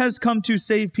he has come to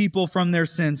save people from their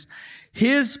sins.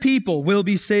 His people will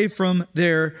be saved from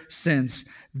their sins.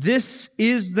 This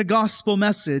is the gospel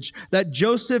message that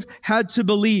Joseph had to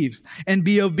believe and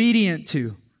be obedient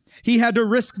to. He had to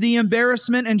risk the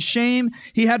embarrassment and shame.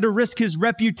 He had to risk his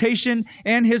reputation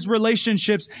and his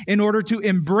relationships in order to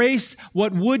embrace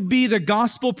what would be the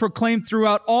gospel proclaimed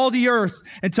throughout all the earth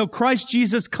until Christ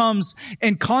Jesus comes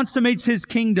and consummates his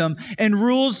kingdom and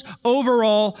rules over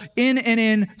all, in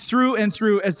and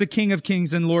through as the King of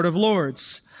Kings and Lord of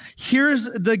Lords. Here's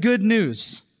the good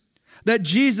news, that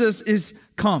Jesus is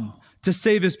come to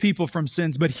save his people from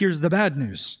sins. But here's the bad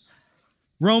news.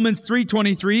 Romans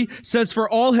 3:23 says, "For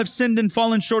all have sinned and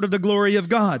fallen short of the glory of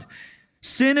God."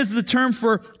 Sin is the term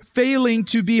for failing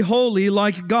to be holy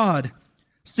like God.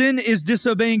 Sin is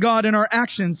disobeying God in our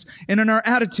actions and in our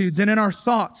attitudes and in our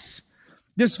thoughts.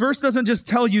 This verse doesn't just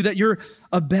tell you that you're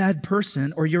a bad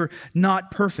person or you're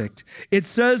not perfect. It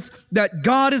says that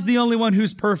God is the only one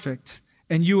who's perfect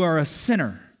and you are a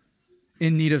sinner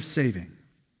in need of saving.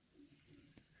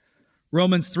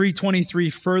 Romans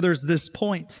 3:23 furthers this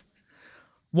point.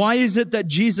 Why is it that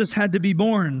Jesus had to be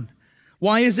born?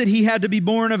 Why is it he had to be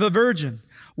born of a virgin?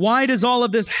 Why does all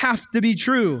of this have to be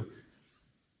true?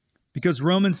 Because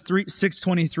Romans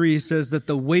 6:23 says that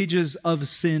the wages of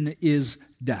sin is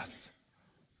death.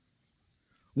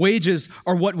 Wages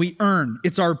are what we earn.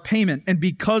 It's our payment. And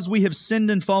because we have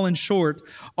sinned and fallen short,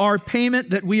 our payment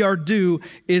that we are due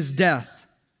is death.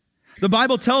 The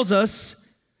Bible tells us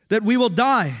that we will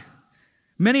die.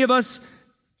 Many of us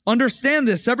understand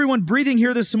this. Everyone breathing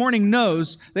here this morning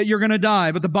knows that you're going to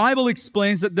die. But the Bible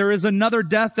explains that there is another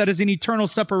death that is an eternal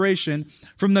separation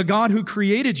from the God who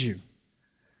created you.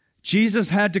 Jesus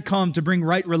had to come to bring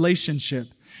right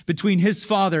relationship between his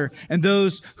Father and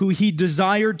those who he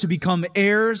desired to become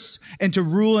heirs and to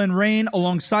rule and reign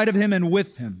alongside of him and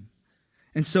with him.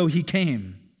 And so he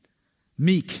came,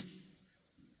 meek,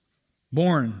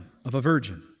 born of a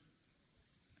virgin.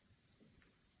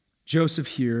 Joseph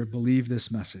here believed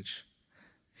this message.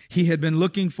 He had been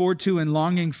looking forward to and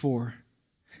longing for,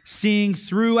 seeing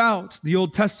throughout the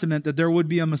Old Testament that there would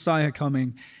be a Messiah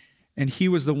coming, and he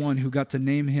was the one who got to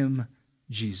name him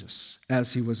Jesus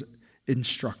as he was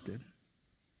instructed.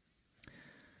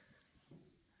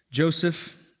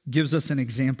 Joseph gives us an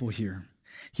example here.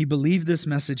 He believed this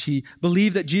message. He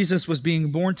believed that Jesus was being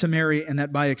born to Mary and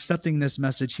that by accepting this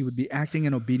message, he would be acting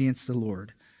in obedience to the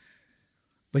Lord.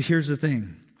 But here's the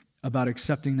thing about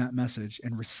accepting that message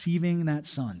and receiving that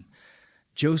son.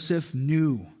 Joseph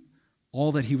knew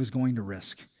all that he was going to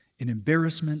risk in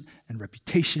embarrassment and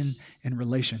reputation and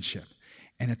relationship.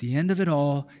 And at the end of it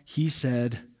all, he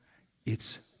said,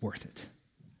 it's worth it.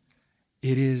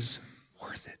 It is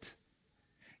worth it.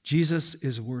 Jesus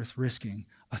is worth risking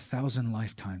 1,000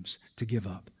 lifetimes to give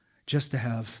up just to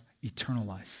have eternal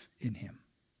life in him.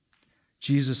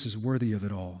 Jesus is worthy of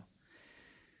it all.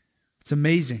 It's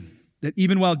amazing that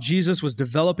even while Jesus was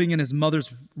developing in his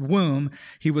mother's womb,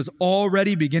 he was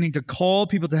already beginning to call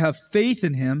people to have faith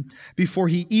in him before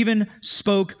he even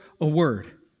spoke a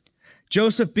word.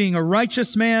 Joseph being a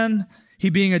righteous man, he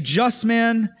being a just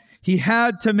man, he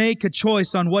had to make a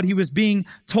choice on what he was being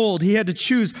told. He had to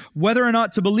choose whether or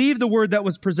not to believe the word that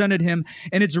was presented him.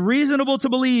 And it's reasonable to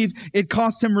believe it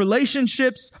cost him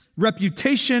relationships,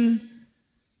 reputation.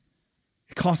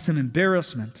 It cost him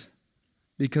embarrassment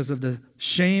because of the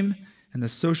shame and the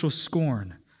social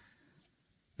scorn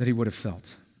that he would have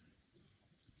felt.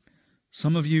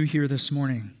 Some of you here this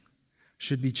morning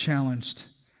should be challenged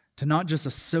to not just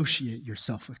associate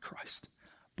yourself with Christ,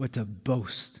 but to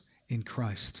boast in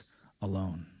Christ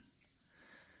alone.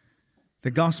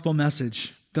 The gospel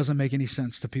message doesn't make any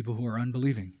sense to people who are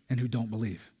unbelieving and who don't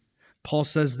believe. Paul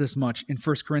says this much in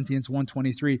 1 Corinthians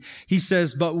 1:23. He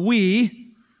says, "But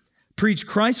we preach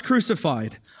Christ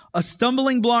crucified, a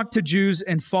stumbling block to Jews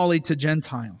and folly to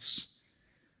Gentiles."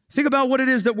 Think about what it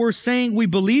is that we're saying we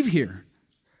believe here.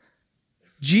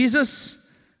 Jesus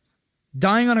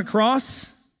dying on a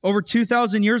cross over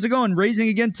 2,000 years ago and raising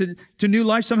again to new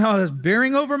life somehow has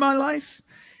bearing over my life.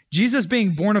 Jesus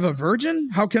being born of a virgin,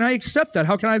 how can I accept that?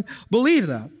 How can I believe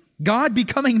that? God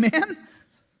becoming man?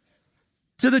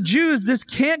 To the Jews, this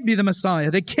can't be the Messiah.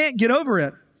 They can't get over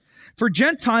it. For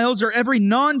Gentiles or every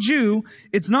non-Jew,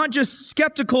 it's not just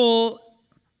skeptical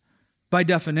by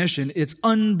definition, it's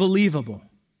unbelievable.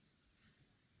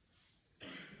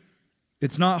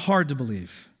 It's not hard to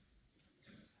believe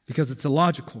because it's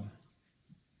illogical.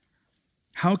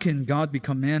 How can God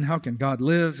become man? How can God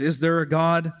live? Is there a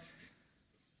God?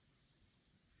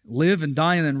 Live and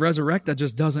die and then resurrect? That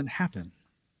just doesn't happen.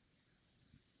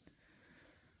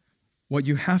 What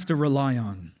you have to rely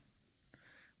on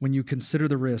when you consider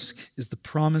the risk is the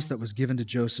promise that was given to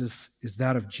Joseph is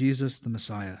that of Jesus the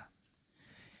Messiah.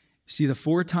 See, the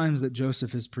 4 times that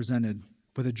Joseph is presented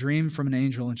with a dream from an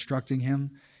angel instructing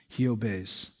him, he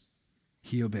obeys.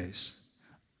 He obeys.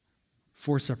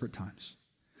 4 separate times.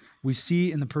 We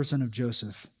see in the person of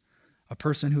Joseph a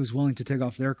person who is willing to take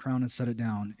off their crown and set it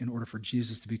down in order for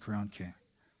Jesus to be crowned king.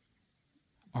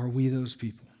 Are we those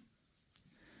people?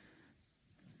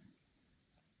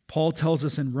 Paul tells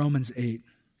us in Romans 8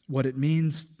 what it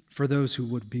means for those who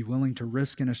would be willing to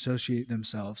risk and associate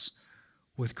themselves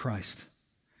with Christ.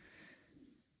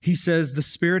 He says, the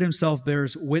Spirit himself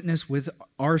bears witness with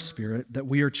our spirit that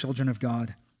we are children of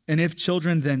God. And if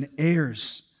children, then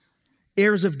heirs,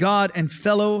 heirs of God and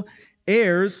fellow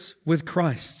heirs with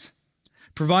Christ,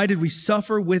 provided we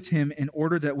suffer with him in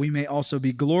order that we may also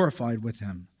be glorified with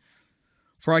him.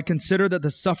 For I consider that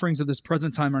the sufferings of this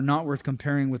present time are not worth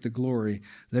comparing with the glory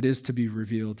that is to be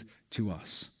revealed to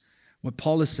us. What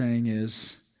Paul is saying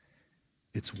is,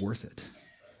 it's worth it.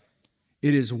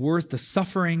 It is worth the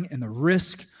suffering and the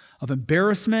risk of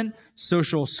embarrassment,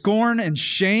 social scorn and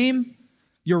shame,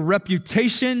 your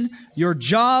reputation, your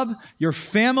job, your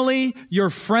family, your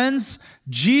friends.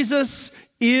 Jesus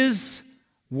is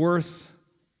worth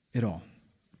it all.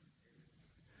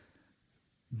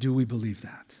 Do we believe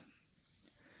that?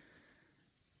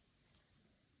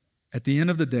 At the end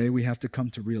of the day, we have to come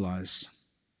to realize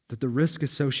that the risk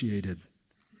associated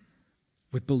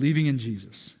with believing in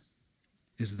Jesus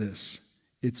is this: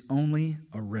 it's only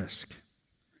a risk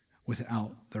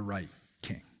without the right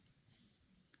king.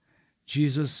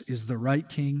 Jesus is the right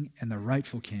king and the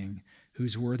rightful king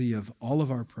who's worthy of all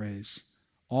of our praise,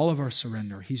 all of our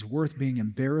surrender. He's worth being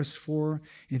embarrassed for.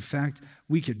 In fact,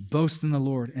 we could boast in the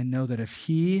Lord and know that if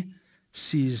he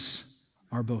sees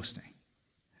our boasting,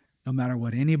 no matter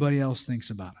what anybody else thinks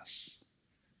about us,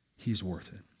 he's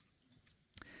worth it.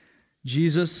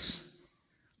 Jesus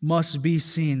must be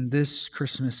seen this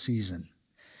Christmas season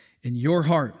in your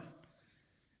heart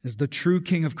as the true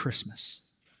King of Christmas.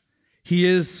 He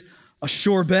is a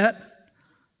sure bet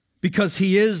because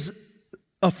he is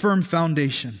a firm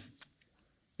foundation,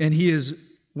 and he is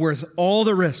worth all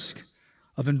the risk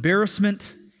of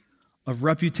embarrassment, of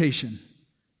reputation,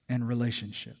 and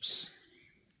relationships.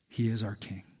 He is our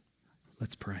King.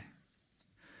 Let's pray.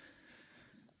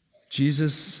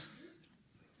 Jesus,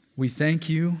 we thank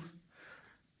you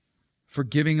for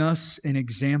giving us an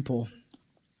example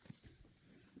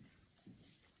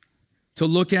to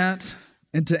look at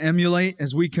and to emulate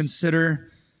as we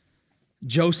consider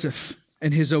Joseph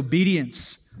and his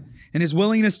obedience and his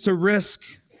willingness to risk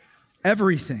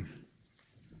everything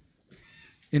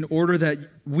in order that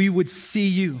we would see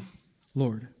you,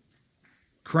 Lord,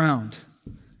 crowned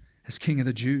as King of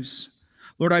the Jews.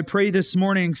 Lord, I pray this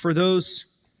morning for those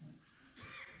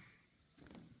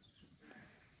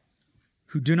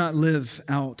who do not live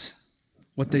out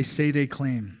what they say they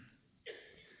claim.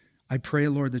 I pray,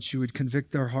 Lord, that you would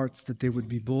convict their hearts, that they would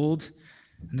be bold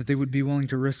and that they would be willing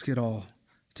to risk it all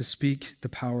to speak the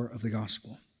power of the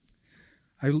gospel.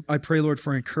 I pray, Lord,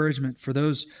 for encouragement for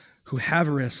those who have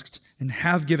risked and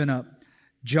have given up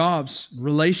jobs,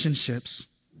 relationships,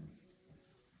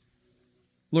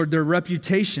 Lord, their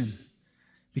reputation,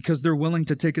 because they're willing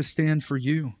to take a stand for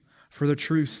you, for the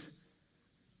truth,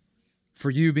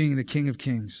 for you being the King of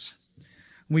Kings.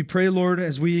 We pray, Lord,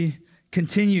 as we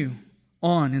continue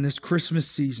on in this Christmas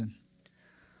season,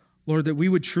 Lord, that we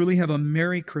would truly have a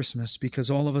Merry Christmas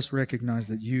because all of us recognize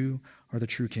that you are the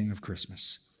true King of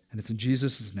Christmas. And it's in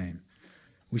Jesus' name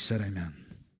we said amen.